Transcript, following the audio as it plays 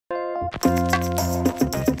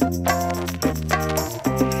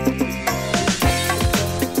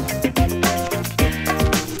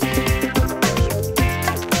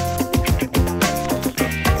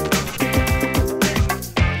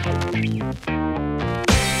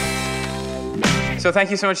So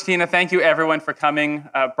thank you so much, Tina. Thank you, everyone, for coming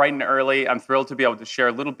bright and early. I'm thrilled to be able to share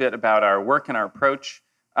a little bit about our work and our approach.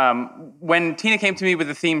 When Tina came to me with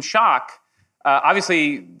the theme shock,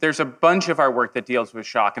 obviously, there's a bunch of our work that deals with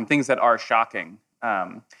shock and things that are shocking.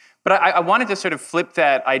 But I wanted to sort of flip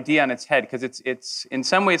that idea on its head because it's in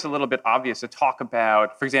some ways a little bit obvious to talk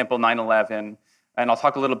about, for example, 9/11, and I'll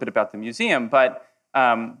talk a little bit about the museum. But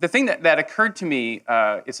the thing that occurred to me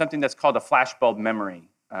is something that's called a flashbulb memory.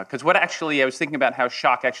 Because I was thinking about how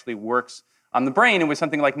shock actually works on the brain, and with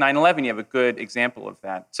something like 9/11, you have a good example of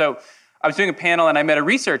that. So I was doing a panel, and I met a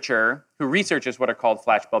researcher who researches what are called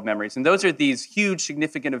flashbulb memories. And those are these huge,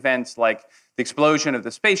 significant events like the explosion of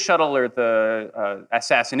the space shuttle or the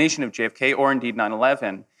assassination of JFK, or indeed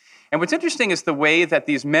 9/11. And what's interesting is the way that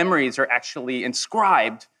these memories are actually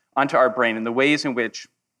inscribed onto our brain and the ways in which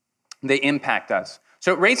they impact us.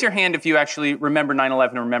 So raise your hand if you actually remember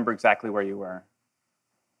 9/11 and remember exactly where you were.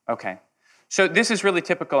 Okay. So this is really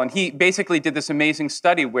typical, and he basically did this amazing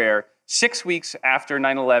study where 6 weeks after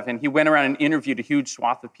 9/11, he went around and interviewed a huge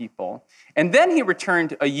swath of people, and then he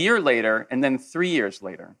returned a year later, and then 3 years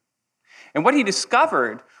later. And what he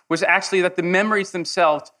discovered was actually that the memories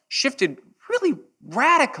themselves shifted really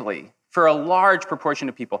radically for a large proportion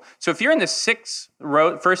of people. So if you're in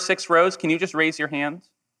the first 6 rows, can you just raise your hands?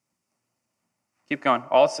 Keep going,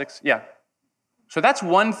 all 6, yeah. So that's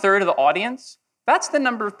 1/3 of the audience. That's the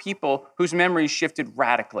number of people whose memories shifted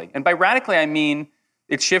radically. And by radically, I mean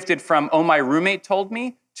it shifted from, oh, my roommate told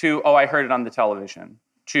me, to, oh, I heard it on the television,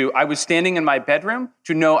 to, I was standing in my bedroom,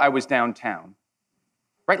 to, no, I was downtown.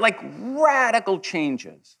 Right? Like radical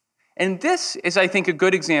changes. And this is, I think, a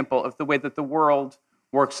good example of the way that the world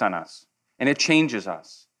works on us. And it changes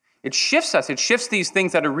us. It shifts us. It shifts these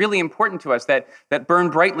things that are really important to us, that burn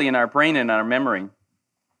brightly in our brain and in our memory.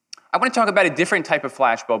 I want to talk about a different type of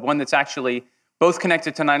flashbulb, one that's actually both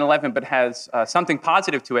connected to 9/11, but has something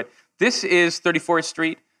positive to it. This is 34th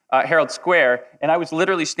Street, Herald Square, and I was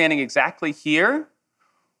literally standing exactly here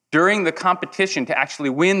during the competition to actually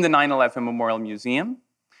win the 9/11 Memorial Museum,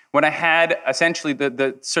 when I had essentially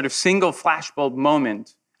the sort of single flashbulb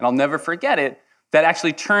moment, and I'll never forget it, that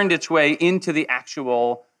actually turned its way into the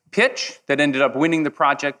actual pitch that ended up winning the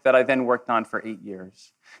project that I then worked on for 8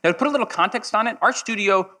 years. Now, to put a little context on it, our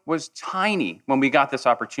studio was tiny when we got this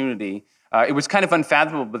opportunity. It was kind of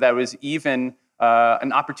unfathomable, but that was even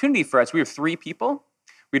an opportunity for us. We were 3 people.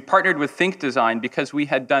 We'd partnered with Think Design because we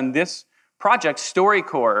had done this project,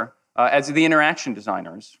 StoryCorps, as the interaction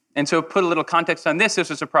designers. And so put a little context on this. This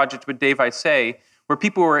was a project with Dave Isay, where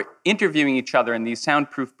people were interviewing each other in these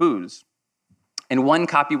soundproof booths. And one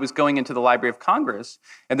copy was going into the Library of Congress,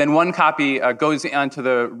 and then one copy goes onto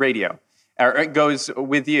the radio, or it goes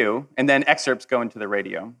with you, and then excerpts go into the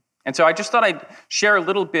radio. And so I just thought I'd share a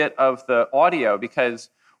little bit of the audio, because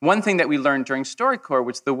one thing that we learned during StoryCorps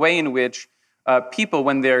was the way in which people,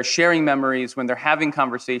 when they're sharing memories, when they're having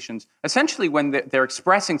conversations, essentially when they're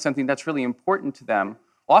expressing something that's really important to them,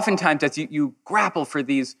 oftentimes as you grapple for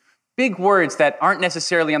these big words that aren't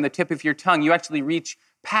necessarily on the tip of your tongue, you actually reach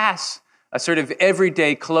past a sort of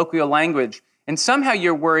everyday colloquial language, and somehow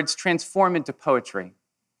your words transform into poetry.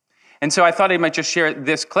 And so I thought I might just share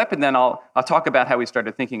this clip, and then I'll talk about how we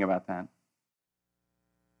started thinking about that.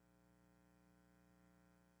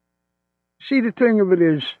 See, the thing of it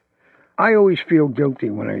is, I always feel guilty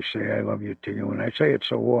when I say I love you to you, and I say it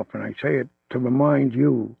so often. I say it to remind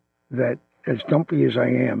you that as dumpy as I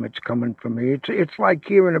am, it's coming from me. It's like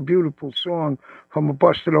hearing a beautiful song from a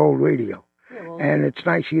busted old radio. Yeah, well, and it's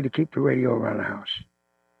nice of you to keep the radio around the house.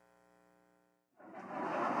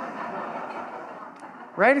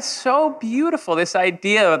 Right? It's so beautiful, this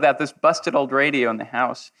idea about this busted old radio in the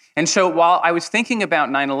house. And so while I was thinking about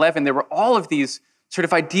 9/11, there were all of these sort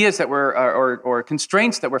of ideas that were, or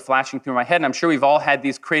constraints that were flashing through my head. And I'm sure we've all had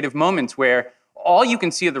these creative moments where all you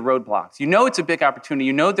can see are the roadblocks. You know it's a big opportunity.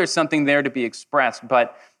 You know there's something there to be expressed.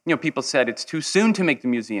 But people said it's too soon to make the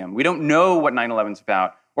museum. We don't know what 9/11 is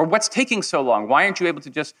about. Or what's taking so long? Why aren't you able to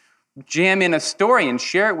just jam in a story and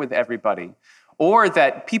share it with everybody? Or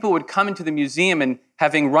that people would come into the museum and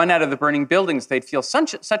having run out of the burning buildings, they'd feel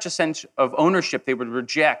such a sense of ownership, they would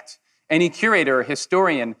reject any curator or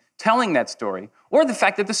historian telling that story. Or the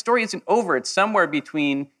fact that the story isn't over, it's somewhere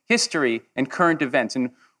between history and current events.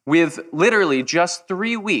 And with literally just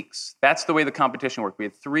 3 weeks, that's the way the competition worked. We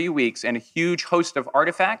had 3 weeks and a huge host of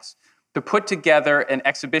artifacts to put together an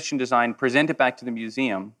exhibition design, present it back to the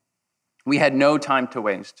museum. We had no time to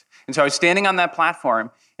waste. And so I was standing on that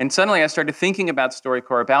platform, and suddenly I started thinking about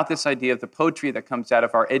StoryCorps, about this idea of the poetry that comes out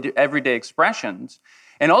of our everyday expressions,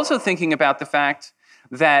 and also thinking about the fact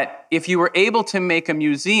that if you were able to make a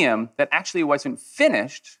museum that actually wasn't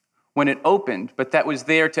finished when it opened, but that was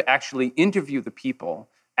there to actually interview the people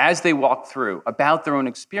as they walked through about their own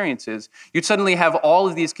experiences, you'd suddenly have all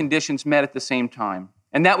of these conditions met at the same time.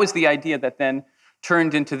 And that was the idea that then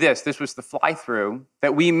turned into this. This was the fly-through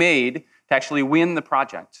that we made to actually win the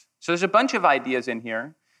project. So there's a bunch of ideas in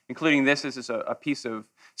here, including this. This is a piece of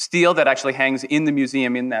steel that actually hangs in the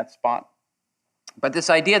museum in that spot. But this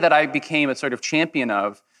idea that I became a sort of champion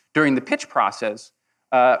of during the pitch process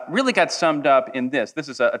really got summed up in this. This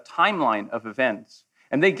is a timeline of events.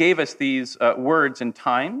 And they gave us these words and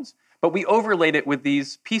times, but we overlaid it with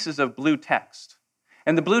these pieces of blue text.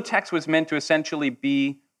 And the blue text was meant to essentially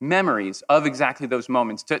be memories of exactly those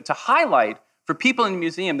moments, to highlight for people in the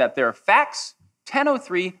museum that there are facts.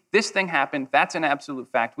 10:03, this thing happened, that's an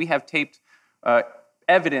absolute fact. We have taped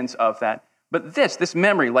evidence of that. But this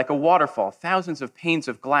memory, like a waterfall, thousands of panes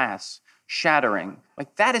of glass shattering,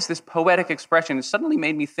 like that is this poetic expression. It suddenly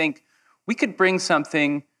made me think we could bring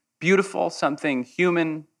something beautiful, something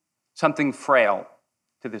human, something frail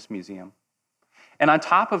to this museum. And on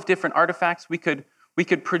top of different artifacts, we could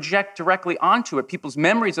project directly onto it people's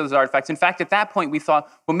memories of those artifacts. In fact, at that point, we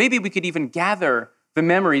thought, well, maybe we could even gather the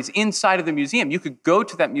memories inside of the museum. You could go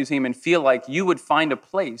to that museum and feel like you would find a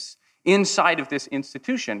place inside of this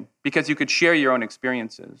institution because you could share your own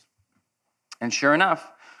experiences. And sure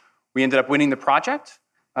enough, we ended up winning the project.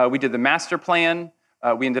 We did the master plan.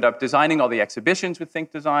 We ended up designing all the exhibitions with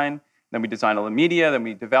Think Design. Then we designed all the media. Then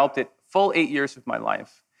we developed it. Full 8 years of my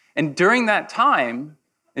life. And during that time,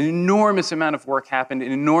 an enormous amount of work happened,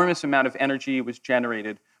 an enormous amount of energy was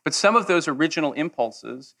generated. But some of those original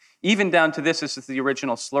impulses, even down to this is the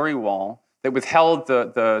original slurry wall that withheld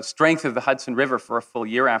the strength of the Hudson River for a full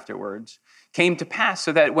year afterwards, came to pass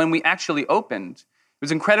so that when we actually opened, it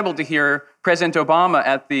was incredible to hear President Obama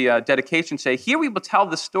at the dedication say, "Here we will tell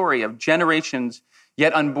the story of generations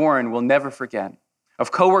yet unborn will never forget,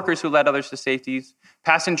 of coworkers who led others to safety,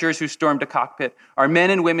 passengers who stormed a cockpit, our men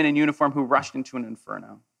and women in uniform who rushed into an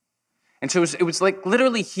inferno." And so it was like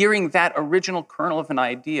literally hearing that original kernel of an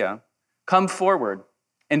idea come forward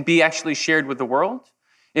and be actually shared with the world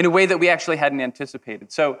in a way that we actually hadn't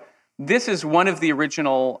anticipated. So this is one of the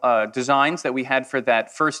original designs that we had for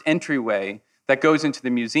that first entryway that goes into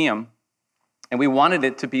the museum. And we wanted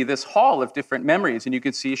it to be this hall of different memories. And you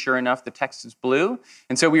could see, sure enough, the text is blue.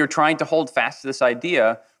 And so we were trying to hold fast to this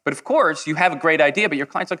idea. But of course, you have a great idea, but your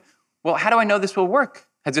client's like, well, how do I know this will work?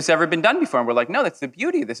 Has this ever been done before? And we're like, no, that's the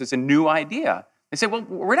beauty. This is a new idea. They say, well,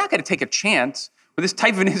 we're not going to take a chance with this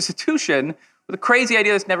type of an institution with a crazy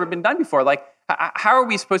idea that's never been done before. Like, how are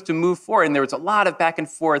we supposed to move forward? And there was a lot of back and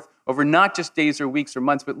forth over not just days or weeks or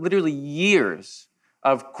months, but literally years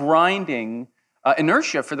of grinding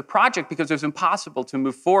inertia for the project because it was impossible to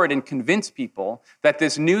move forward and convince people that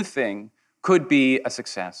this new thing could be a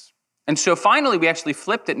success. And so finally, we actually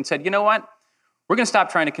flipped it and said, you know what? We're going to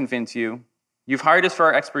stop trying to convince you. You've hired us for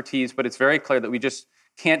our expertise, but it's very clear that we just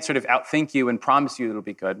can't sort of outthink you and promise you it'll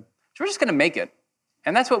be good. So we're just going to make it.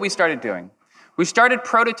 And that's what we started doing. We started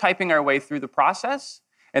prototyping our way through the process,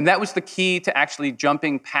 and that was the key to actually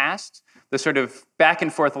jumping past the sort of back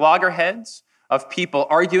and forth loggerheads of people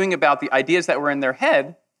arguing about the ideas that were in their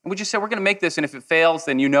head. And we just said, we're going to make this, and if it fails,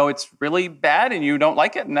 then you know it's really bad and you don't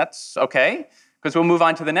like it, and that's okay, because we'll move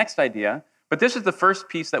on to the next idea. But this is the first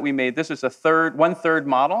piece that we made. This is a 1/3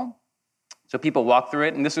 model. So people walk through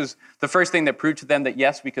it, and this is the first thing that proved to them that,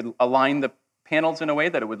 yes, we could align the panels in a way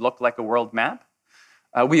that it would look like a world map.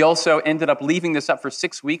 We also ended up leaving this up for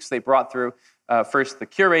 6 weeks. They brought through first the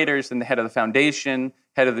curators, then the head of the foundation,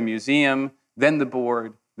 head of the museum, then the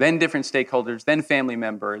board, then different stakeholders, then family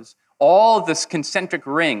members, all this concentric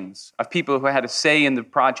rings of people who had a say in the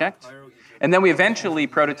project. And then we eventually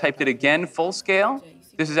prototyped it again, full scale.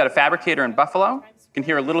 This is at a fabricator in Buffalo. You can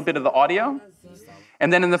hear a little bit of the audio.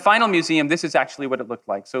 And then in the final museum, this is actually what it looked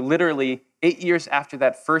like. So literally 8 years after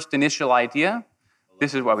that first initial idea,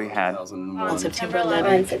 this is what we had. On September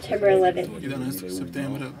 11th. On September 11th.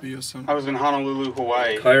 I was in Honolulu,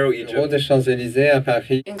 Hawaii. Cairo, Egypt. Des Champs-Élysées à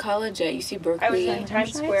Paris. In college at UC Berkeley. I was in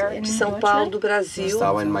Times Square. São Paulo do Brasil.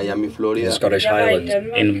 Estava in Miami, Florida. Scottish Highlands.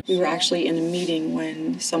 We were actually in a meeting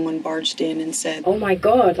when someone barged in and said, Oh my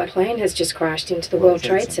God, a plane has just crashed into the World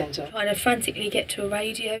Trade Center. Trying to frantically get to a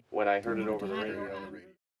radio. When I heard it over the radio.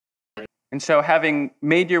 And so having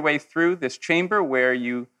made your way through this chamber where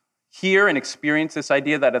you hear and experience this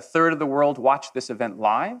idea that 1/3 of the world watched this event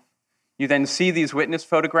live, you then see these witness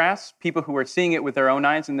photographs, people who are seeing it with their own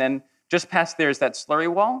eyes, and then Just past there is that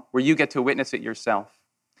slurry wall where you get to witness it yourself.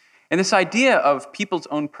 And this idea of people's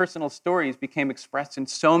own personal stories became expressed in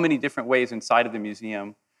so many different ways inside of the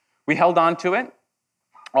museum. We held on to it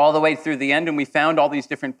all the way through the end, and we found all these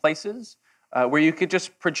different places where you could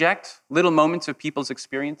just project little moments of people's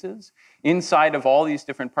experiences inside of all these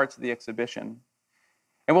different parts of the exhibition.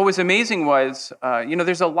 And what was amazing was,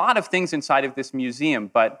 there's a lot of things inside of this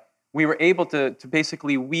museum, but we were able to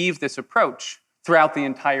basically weave this approach throughout the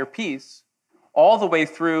entire piece, all the way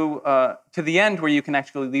through to the end where you can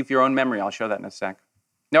actually leave your own memory. I'll show that in a sec.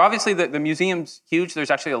 Now, obviously, the museum's huge.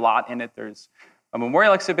 There's actually a lot in it. There's a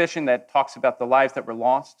memorial exhibition that talks about the lives that were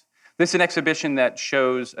lost. This is an exhibition that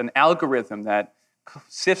shows an algorithm that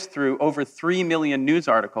sifts through over 3 million news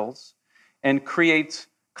articles and creates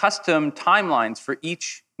custom timelines for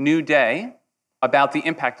each new day about the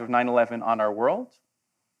impact of 9/11 on our world.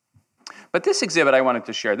 But this exhibit I wanted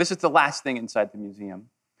to share, this is the last thing inside the museum.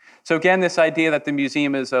 So again, this idea that the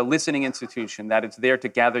museum is a listening institution, that it's there to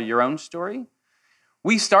gather your own story.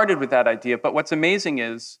 We started with that idea, but what's amazing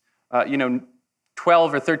is,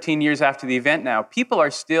 12 or 13 years after the event now, people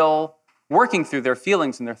are still working through their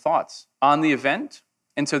feelings and their thoughts on the event.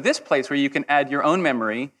 And so this place where you can add your own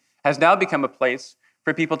memory has now become a place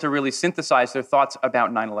for people to really synthesize their thoughts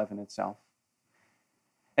about 9/11 itself.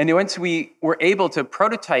 And once we were able to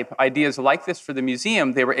prototype ideas like this for the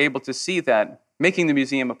museum, they were able to see that making the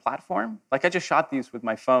museum a platform, like I just shot these with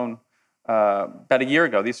my phone about a year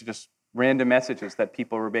ago. These are just random messages that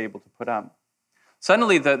people were able to put up.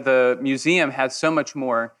 Suddenly, the museum has so much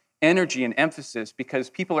more energy and emphasis because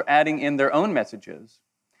people are adding in their own messages.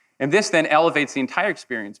 And this then elevates the entire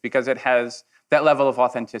experience because it has that level of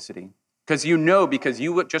authenticity. Because because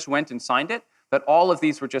you just went and signed it, that all of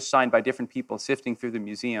these were just signed by different people sifting through the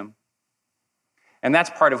museum. And that's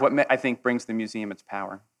part of what I think brings the museum its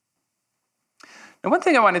power. Now, one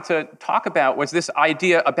thing I wanted to talk about was this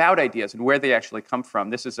idea about ideas and where they actually come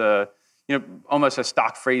from. This is almost a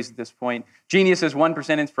stock phrase at this point. Genius is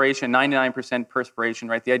 1% inspiration, 99% perspiration,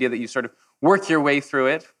 right? The idea that you sort of work your way through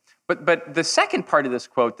it. But the second part of this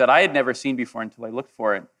quote that I had never seen before until I looked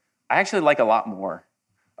for it, I actually like a lot more.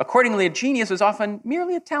 Accordingly, a genius is often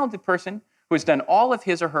merely a talented person who has done all of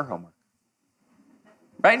his or her homework.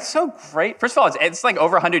 Right? It's so great. First of all, it's like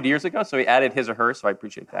over 100 years ago, so he added his or her, so I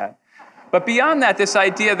appreciate that. But beyond that, this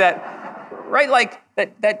idea that, right, like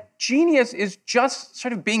that genius is just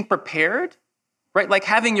sort of being prepared, right? Like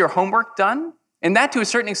having your homework done. And that, to a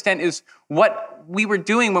certain extent, is what we were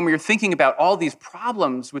doing when we were thinking about all these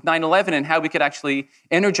problems with 9/11 and how we could actually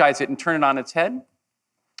energize it and turn it on its head.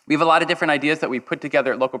 We have a lot of different ideas that we put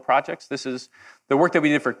together at local projects. This is the work that we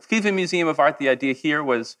did for Cleveland Museum of Art. The idea here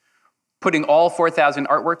was putting all 4,000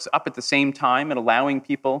 artworks up at the same time and allowing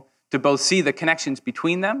people to both see the connections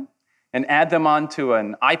between them and add them onto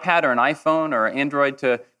an iPad or an iPhone or Android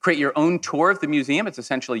to create your own tour of the museum. It's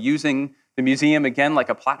essentially using the museum, again, like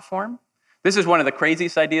a platform. This is one of the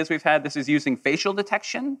craziest ideas we've had. This is using facial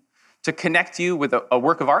detection to connect you with a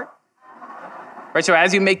work of art. Right, so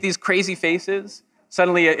as you make these crazy faces,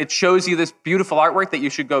 suddenly it shows you this beautiful artwork that you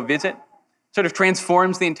should go visit. Sort of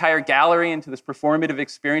transforms the entire gallery into this performative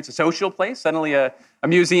experience, a social place. Suddenly a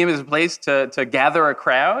museum is a place to gather a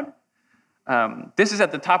crowd. This is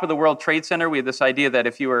at the top of the World Trade Center. We had this idea that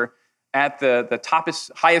if you were at the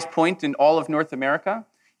highest point in all of North America,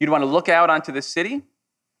 you'd want to look out onto the city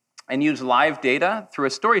and use live data through a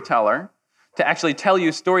storyteller to actually tell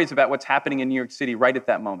you stories about what's happening in New York City right at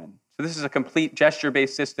that moment. So this is a complete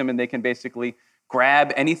gesture-based system, and they can basically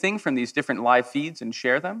grab anything from these different live feeds and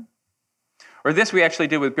share them. Or this we actually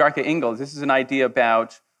did with Bjarke Ingels. This is an idea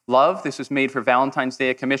about love. This was made for Valentine's Day,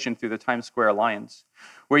 a commission through the Times Square Alliance,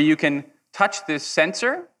 where you can touch this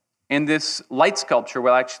sensor, and this light sculpture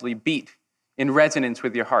will actually beat in resonance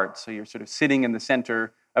with your heart. So you're sort of sitting in the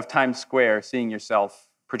center of Times Square, seeing yourself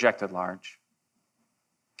projected large.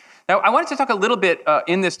 Now, I wanted to talk a little bit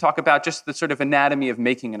in this talk about just the sort of anatomy of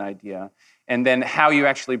making an idea and then how you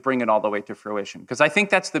actually bring it all the way to fruition. Because I think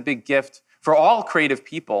that's the big gift for all creative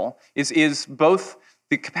people is both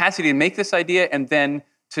the capacity to make this idea and then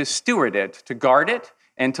to steward it, to guard it,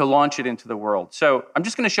 and to launch it into the world. So I'm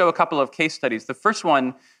just going to show a couple of case studies. The first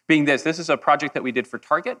one being this. This is a project that we did for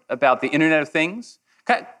Target about the Internet of Things.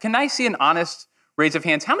 Can I see an honest raise of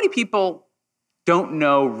hands? How many people don't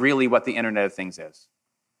know really what the Internet of Things is?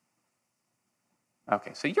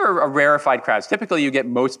 Okay, so you're a rarefied crowd. Typically, you get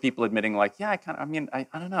most people admitting, like, yeah, I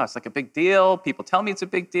don't know. It's like a big deal. People tell me it's a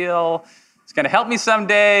big deal. It's going to help me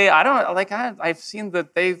someday. I've seen the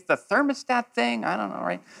thermostat thing. I don't know,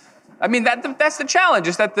 right? I mean, that's the challenge,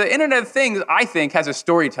 is that the Internet of Things, I think, has a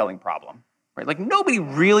storytelling problem. right? Like nobody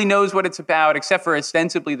really knows what it's about, except for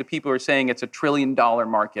ostensibly the people who are saying it's a $1 trillion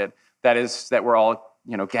market that we're all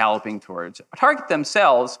galloping towards. Target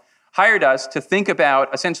themselves hired us to think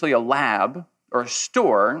about essentially a lab or a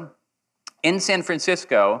store in San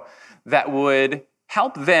Francisco that would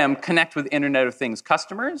help them connect with Internet of Things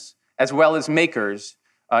customers as well as makers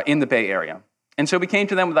in the Bay Area. And so we came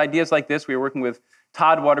to them with ideas like this. We were working with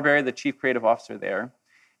Todd Waterbury, the chief creative officer there.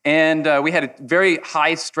 And we had a very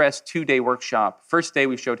high-stress 2-day workshop. First day,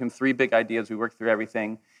 we showed him 3 big ideas. We worked through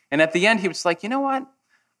everything. And at the end, he was like, you know what?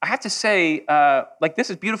 I have to say, this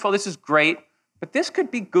is beautiful. This is great. But this could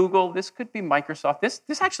be Google. This could be Microsoft.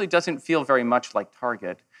 This actually doesn't feel very much like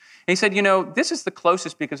Target. And he said, this is the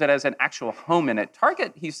closest because it has an actual home in it.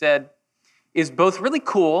 Target, he said, is both really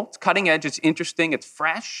cool. It's cutting edge. It's interesting. It's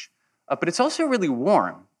fresh. But it's also really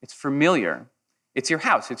warm. It's familiar. It's your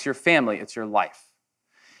house. It's your family. It's your life.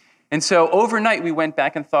 And so overnight, we went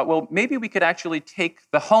back and thought, well, maybe we could actually take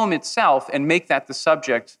the home itself and make that the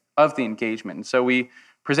subject of the engagement. And so we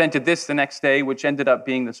presented this the next day, which ended up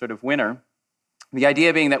being the sort of winner. The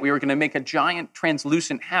idea being that we were going to make a giant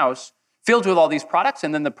translucent house filled with all these products,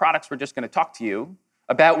 and then the products were just going to talk to you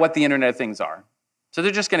about what the Internet of Things are. So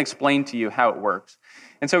they're just going to explain to you how it works.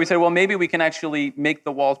 And so we said, well, maybe we can actually make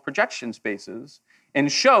the walls projection spaces and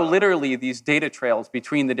show literally these data trails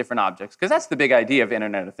between the different objects, because that's the big idea of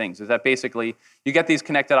Internet of Things, is that basically you get these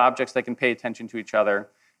connected objects that can pay attention to each other,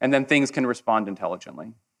 and then things can respond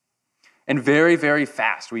intelligently. And very, very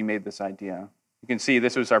fast we made this idea. You can see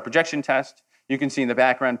this was our projection test. You can see in the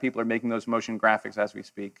background people are making those motion graphics as we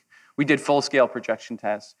speak. We did full-scale projection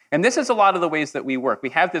tests. And this is a lot of the ways that we work.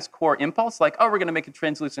 We have this core impulse, like, oh, we're going to make a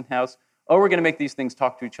translucent house. Oh, we're going to make these things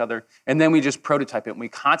talk to each other. And then we just prototype it. And we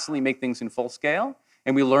constantly make things in full scale,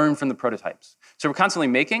 and we learn from the prototypes. So we're constantly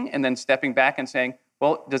making and then stepping back and saying,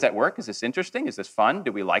 well, does that work? Is this interesting? Is this fun?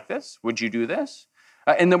 Do we like this? Would you do this?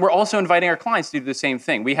 And then we're also inviting our clients to do the same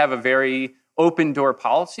thing. We have a very open door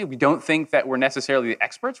policy. We don't think that we're necessarily the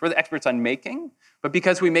experts. We're the experts on making. But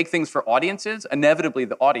because we make things for audiences, inevitably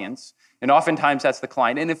the audience, and oftentimes that's the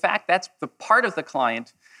client. And in fact, that's the part of the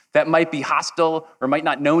client that might be hostile or might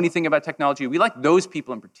not know anything about technology. We like those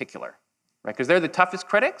people in particular, right? Because they're the toughest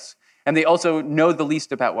critics, and they also know the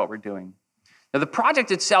least about what we're doing. Now, the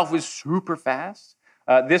project itself was super fast.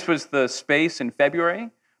 This was the space in February.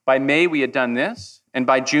 By May, we had done this. And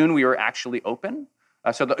by June, we were actually open.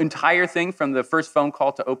 So the entire thing from the first phone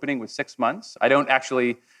call to opening was 6 months. I don't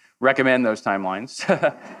actually recommend those timelines.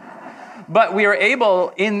 But we were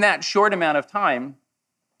able, in that short amount of time,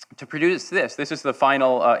 to produce this. This is the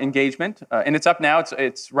final engagement. And it's up now.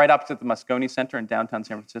 It's right up to the Moscone Center in downtown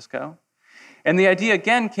San Francisco. And the idea,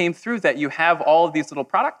 again, came through that you have all of these little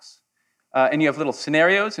products, and you have little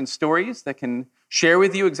scenarios and stories that can share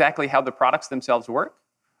with you exactly how the products themselves work.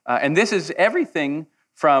 And this is everything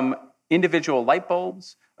from individual light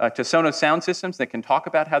bulbs to Sonos sound systems that can talk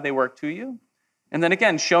about how they work to you. And then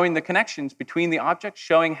again, showing the connections between the objects,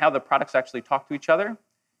 showing how the products actually talk to each other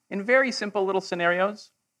in very simple little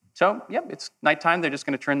scenarios. So, yep, it's nighttime. They're just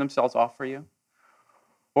going to turn themselves off for you.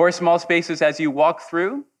 Or small spaces as you walk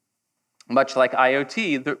through, much like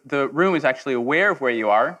IoT, the room is actually aware of where you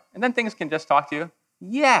are, and then things can just talk to you.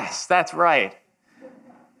 Yes, that's right.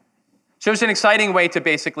 So it's an exciting way to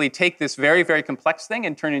basically take this very, very complex thing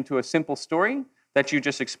and turn it into a simple story that you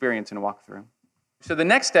just experience and walk through. So the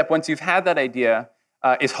next step, once you've had that idea,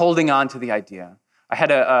 is holding on to the idea. I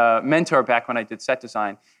had a mentor back when I did set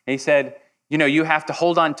design, and he said, you have to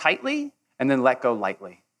hold on tightly and then let go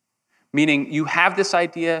lightly. Meaning you have this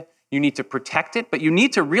idea, you need to protect it, but you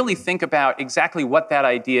need to really think about exactly what that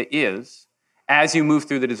idea is as you move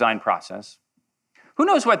through the design process. Who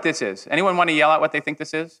knows what this is? Anyone want to yell out what they think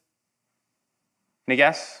this is? Any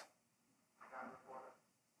guess?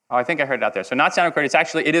 Oh, I think I heard it out there. So not sound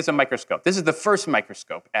recorder, it is a microscope. This is the first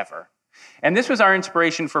microscope ever. And this was our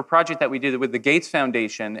inspiration for a project that we did with the Gates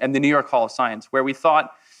Foundation and the New York Hall of Science, where we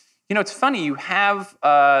thought, it's funny, you have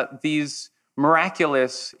these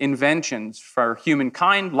miraculous inventions for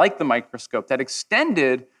humankind, like the microscope, that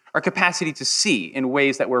extended our capacity to see in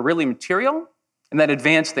ways that were really material and that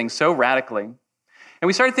advanced things so radically. And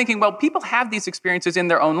we started thinking, well, people have these experiences in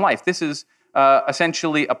their own life. This is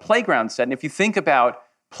essentially a playground set. And if you think about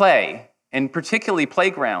play, and particularly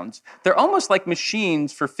playgrounds, they're almost like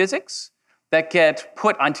machines for physics that get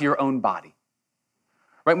put onto your own body.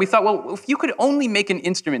 Right? And we thought, well, if you could only make an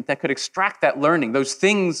instrument that could extract that learning, those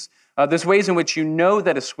things, those ways in which you know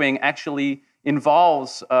that a swing actually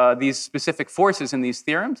involves these specific forces in these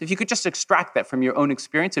theorems, if you could just extract that from your own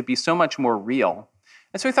experience, it'd be so much more real.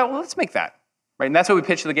 And so we thought, well, let's make that. Right? And that's what we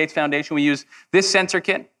pitched to the Gates Foundation. We used this sensor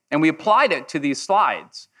kit, and we applied it to these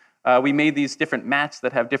slides. We made these different mats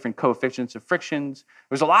that have different coefficients of frictions.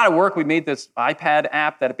 There was a lot of work. We made this iPad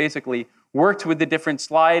app that basically worked with the different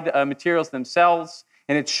slide materials themselves,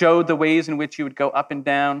 and it showed the ways in which you would go up and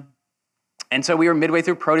down. And so we were midway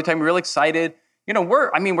through prototyping, really excited. You know,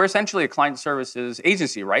 we're essentially a client services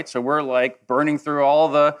agency, right? So we're like burning through all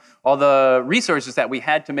the resources that we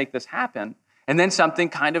had to make this happen. And then something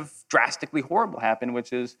kind of drastically horrible happened,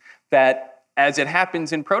 which is that as it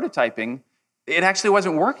happens in prototyping, it actually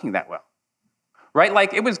wasn't working that well, right?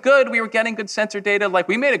 Like, it was good. We were getting good sensor data. Like,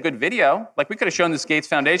 we made a good video. Like, we could have shown this Gates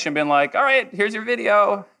Foundation and been like, all right, here's your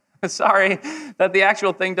video. Sorry that the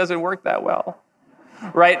actual thing doesn't work that well,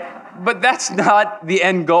 right? But that's not the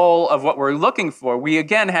end goal of what we're looking for. We,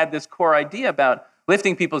 again, had this core idea about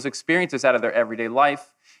lifting people's experiences out of their everyday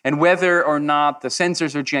life, and whether or not the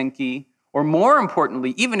sensors are janky, or more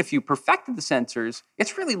importantly, even if you perfected the sensors,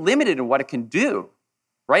 it's really limited in what it can do,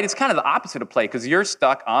 right? It's kind of the opposite of play, because you're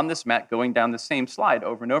stuck on this mat going down the same slide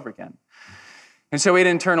over and over again. And so we had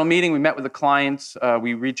an internal meeting. We met with the clients.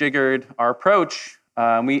 We rejiggered our approach.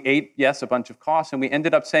 We ate, yes, a bunch of costs, and we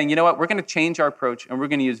ended up saying, you know what, we're going to change our approach, and we're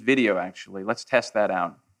going to use video, actually. Let's test that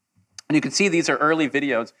out. And you can see these are early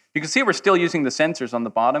videos. You can see we're still using the sensors on the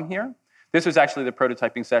bottom here. This was actually the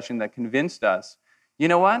prototyping session that convinced us, you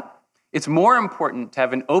know what? It's more important to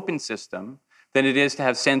have an open system than it is to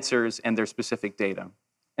have sensors and their specific data.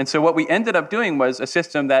 And so what we ended up doing was a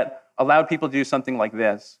system that allowed people to do something like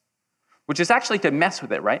this, which is actually to mess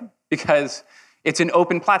with it, right? Because it's an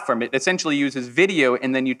open platform. It essentially uses video,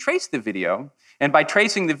 and then you trace the video. And by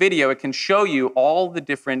tracing the video, it can show you all the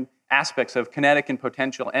different aspects of kinetic and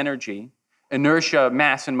potential energy, inertia,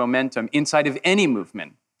 mass, and momentum inside of any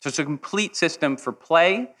movement. So it's a complete system for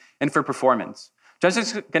play and for performance.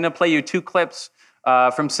 Just going to play you two clips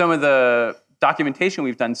from some of the documentation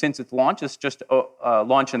we've done since its launch. It's just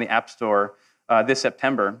launched in the App Store this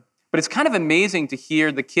September. But it's kind of amazing to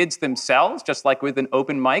hear the kids themselves, just like with an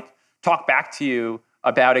open mic, talk back to you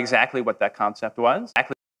about exactly what that concept was.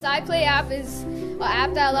 The iPlay app is an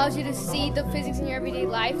app that allows you to see the physics in your everyday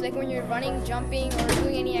life. Like when you're running, jumping, or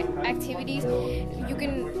doing any activities, you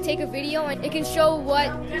can take a video and it can show what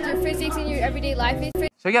your physics in your everyday life is.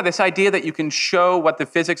 So yeah, this idea that you can show what the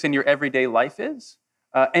physics in your everyday life is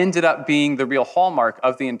ended up being the real hallmark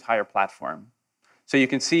of the entire platform. So you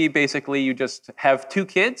can see basically you just have two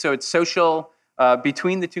kids, so it's social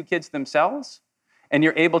between the two kids themselves, and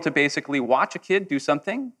you're able to basically watch a kid do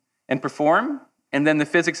something and perform, and then the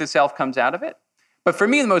physics itself comes out of it. But for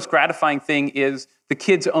me, the most gratifying thing is the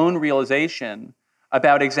kid's own realization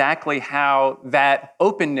about exactly how that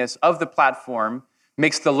openness of the platform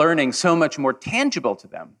makes the learning so much more tangible to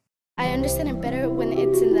them. I understand it better when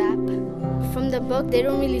it's in the app. From the book, they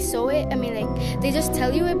don't really show it. I mean, like, they just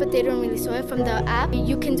tell you it, but they don't really show it. From the app,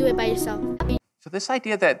 you can do it by yourself. So this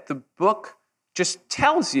idea that the book just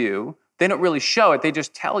tells you, they don't really show it, they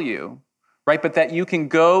just tell you, right? But that you can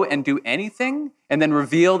go and do anything and then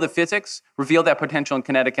reveal the physics, reveal that potential and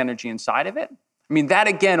kinetic energy inside of it. I mean, that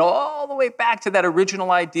again, all the way back to that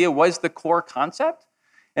original idea was the core concept.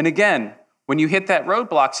 And again, when you hit that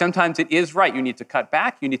roadblock, sometimes it is right. You need to cut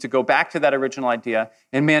back. You need to go back to that original idea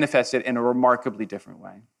and manifest it in a remarkably different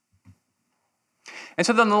way. And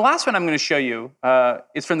so then the last one I'm going to show you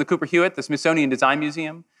is from the Cooper Hewitt, the Smithsonian Design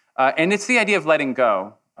Museum. And it's the idea of letting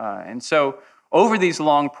go. And so over these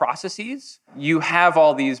long processes, you have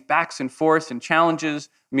all these backs and forths and challenges.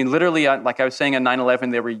 I mean, literally, like I was saying on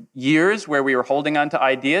 9/11, there were years where we were holding on to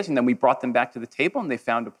ideas, and then we brought them back to the table, and they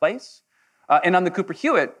found a place. And on the Cooper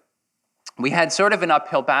Hewitt, we had sort of an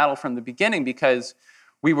uphill battle from the beginning because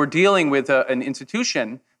we were dealing with an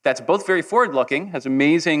institution that's both very forward-looking, has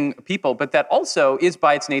amazing people, but that also is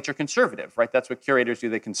by its nature conservative, right? That's what curators do,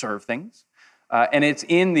 they conserve things. And it's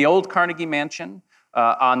in the old Carnegie Mansion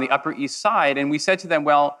on the Upper East Side, and we said to them,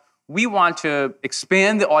 well, we want to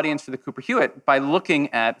expand the audience for the Cooper Hewitt by looking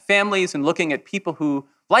at families and looking at people who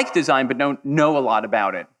like design but don't know a lot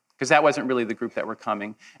about it, because that wasn't really the group that were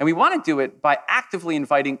coming. And we want to do it by actively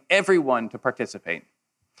inviting everyone to participate.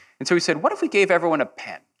 And so we said, what if we gave everyone a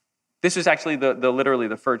pen? This was actually literally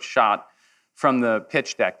the first shot from the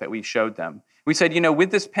pitch deck that we showed them. We said, you know,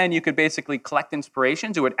 with this pen, you could basically collect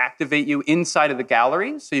inspirations. It would activate you inside of the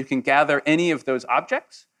galleries, so you can gather any of those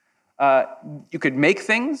objects. You could make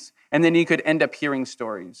things, and then you could end up hearing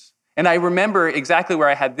stories. And I remember exactly where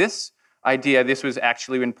I had this idea. This was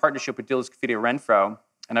actually in partnership with Dilys Cofidio Renfro,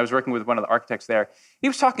 and I was working with one of the architects there. He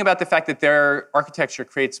was talking about the fact that their architecture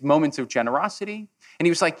creates moments of generosity. And he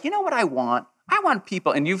was like, you know what I want? I want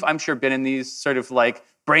people, and you've, I'm sure, been in these sort of like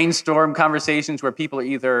brainstorm conversations where people are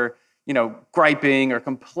either, you know, griping or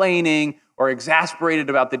complaining or exasperated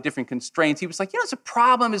about the different constraints. He was like, the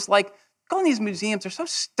problem is like, going to these museums, they're so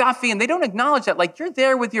stuffy and they don't acknowledge that, like, you're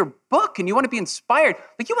there with your book and you want to be inspired.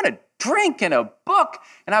 Like, you want a drink and a book.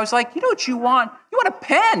 And I was like, you know what you want? You want a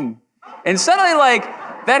pen. And suddenly, like,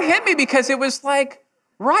 that hit me because it was like,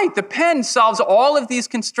 right, the pen solves all of these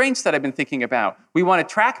constraints that I've been thinking about. We want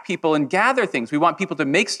to track people and gather things. We want people to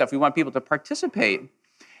make stuff. We want people to participate.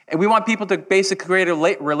 And we want people to basically create a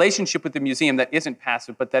relationship with the museum that isn't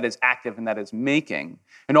passive, but that is active and that is making.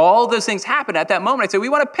 And all those things happen at that moment. I said, we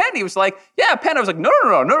want a pen. He was like, yeah, a pen. I was like,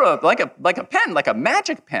 no, like a pen, like a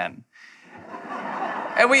magic pen.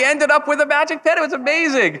 And we ended up with a magic pen. It was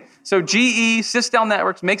amazing. So GE, Sistel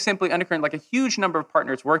Networks, Make Simply, Undercurrent, like a huge number of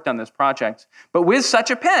partners worked on this project. But with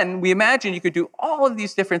such a pen, we imagine you could do all of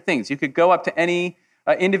these different things. You could go up to any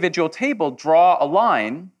individual table, draw a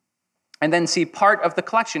line, and then see part of the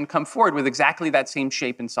collection come forward with exactly that same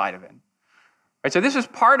shape inside of it. Right, so this is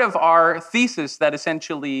part of our thesis that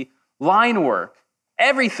essentially line work,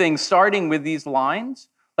 everything starting with these lines,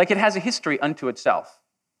 like it has a history unto itself.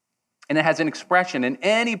 And it has an expression, and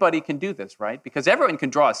anybody can do this, right? Because everyone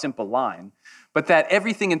can draw a simple line, but that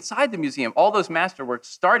everything inside the museum, all those masterworks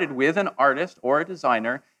started with an artist or a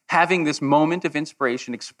designer having this moment of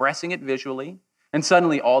inspiration, expressing it visually, and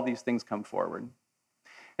suddenly all these things come forward.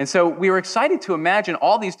 And so we were excited to imagine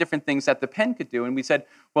all these different things that the pen could do. And we said,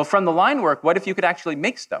 well, from the line work, what if you could actually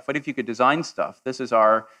make stuff? What if you could design stuff? This is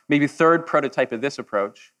our maybe third prototype of this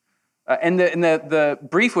approach. And the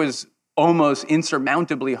brief was almost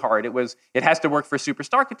insurmountably hard. It has to work for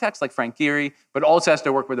superstar architects like Frank Gehry, but also has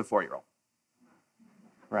to work with a 4-year-old,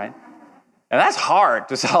 right? And that's hard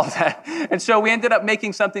to solve that. And so we ended up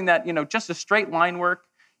making something that, just a straight line work.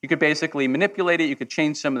 You could basically manipulate it. You could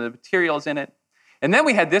change some of the materials in it. And then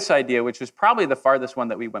we had this idea, which was probably the farthest one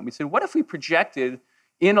that we went. We said, what if we projected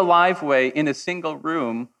in a live way, in a single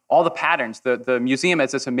room, all the patterns? The museum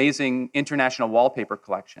has this amazing international wallpaper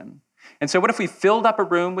collection. And so what if we filled up a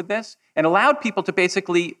room with this and allowed people to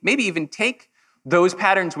basically maybe even take those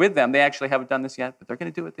patterns with them? They actually haven't done this yet, but they're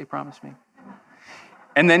going to do it, they promised me.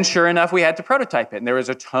 And then sure enough, we had to prototype it. And there was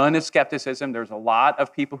a ton of skepticism. There was a lot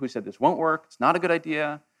of people who said, this won't work. It's not a good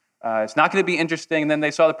idea. It's not going to be interesting. And then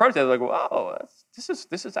they saw the prototype. They're like, whoa,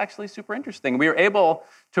 this is actually super interesting. We were able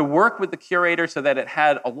to work with the curator so that it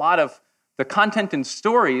had a lot of the content and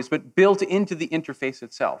stories, but built into the interface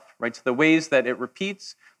itself, right? So the ways that it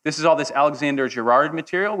repeats. This is all this Alexander Girard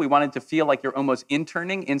material. We wanted to feel like you're almost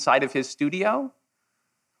interning inside of his studio.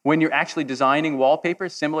 When you're actually designing wallpaper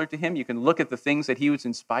similar to him, you can look at the things that he was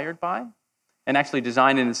inspired by and actually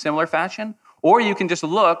design in a similar fashion. Or you can just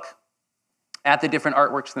look at the different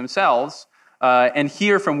artworks themselves and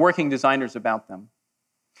hear from working designers about them.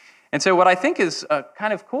 And so what I think is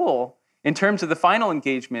kind of cool in terms of the final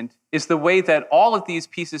engagement is the way that all of these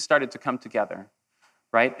pieces started to come together,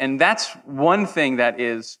 right? And that's one thing that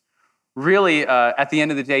is really, at the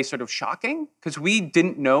end of the day, sort of shocking, because we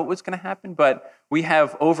didn't know it was going to happen, but we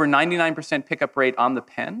have over 99% pickup rate on the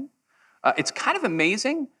pen. It's kind of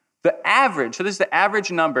amazing. The average, so this is the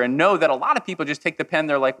average number, and know that a lot of people just take the pen,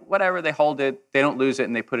 they're like, whatever, they hold it, they don't lose it,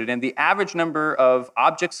 and they put it in. The average number of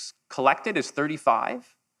objects collected is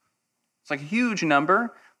 35. It's like a huge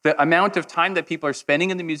number. The amount of time that people are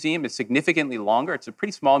spending in the museum is significantly longer. It's a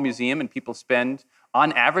pretty small museum, and people spend,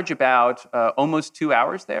 on average, about almost 2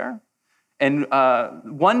 hours there. And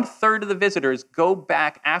 1/3 of the visitors go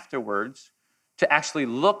back afterwards to actually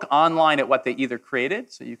look online at what they either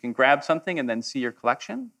created, so you can grab something and then see your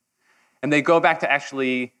collection. And they go back to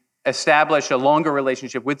actually establish a longer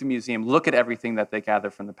relationship with the museum, look at everything that they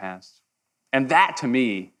gather from the past. And that, to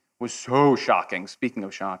me, was so shocking, speaking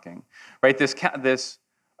of shocking, right? This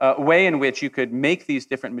way in which you could make these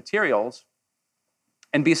different materials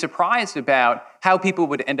and be surprised about how people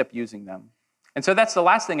would end up using them. And so that's the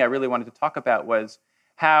last thing I really wanted to talk about, was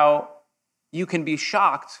how you can be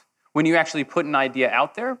shocked when you actually put an idea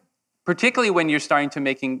out there, particularly when you're starting to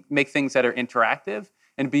make things that are interactive,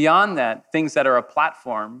 and beyond that, things that are a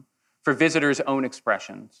platform for visitors' own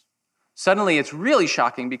expressions. Suddenly, it's really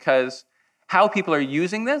shocking because how people are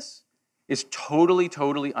using this is totally,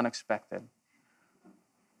 totally unexpected.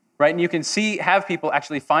 Right? And you can have people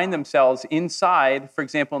actually find themselves inside, for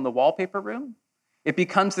example, in the wallpaper room. It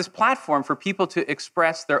becomes this platform for people to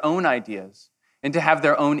express their own ideas and to have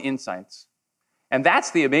their own insights. And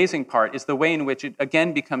that's the amazing part, is the way in which it,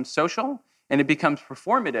 again, becomes social and it becomes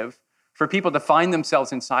performative for people to find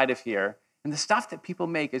themselves inside of here. And the stuff that people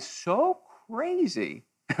make is so crazy,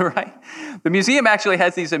 right? The museum actually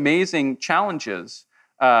has these amazing challenges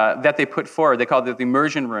that they put forward. They call it the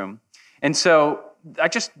immersion room. And so I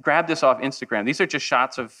just grabbed this off Instagram. These are just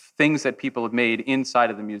shots of things that people have made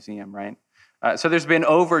inside of the museum, right? So there's been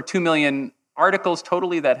over 2 million articles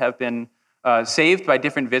totally that have been saved by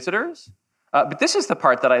different visitors. But this is the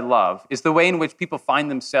part that I love, is the way in which people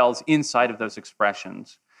find themselves inside of those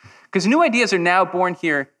expressions. Because new ideas are now born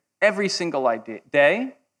here every single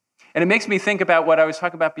day. And it makes me think about what I was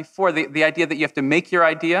talking about before, the idea that you have to make your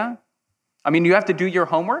idea. I mean, you have to do your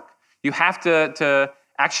homework. You have to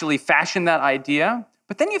actually fashion that idea,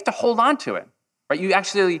 but then you have to hold on to it, right? You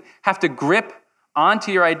actually have to grip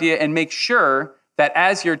onto your idea and make sure that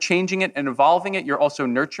as you're changing it and evolving it, you're also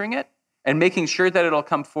nurturing it and making sure that it'll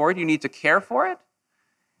come forward. You need to care for it.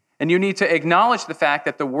 And you need to acknowledge the fact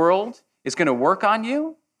that the world is going to work on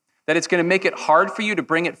you, that it's going to make it hard for you to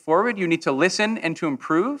bring it forward. You need to listen and to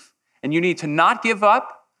improve. And you need to not give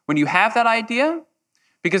up when you have that idea,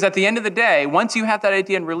 because at the end of the day, once you have that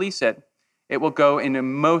idea and release it, it will go in the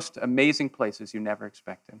most amazing places you never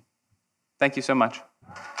expected. Thank you so much.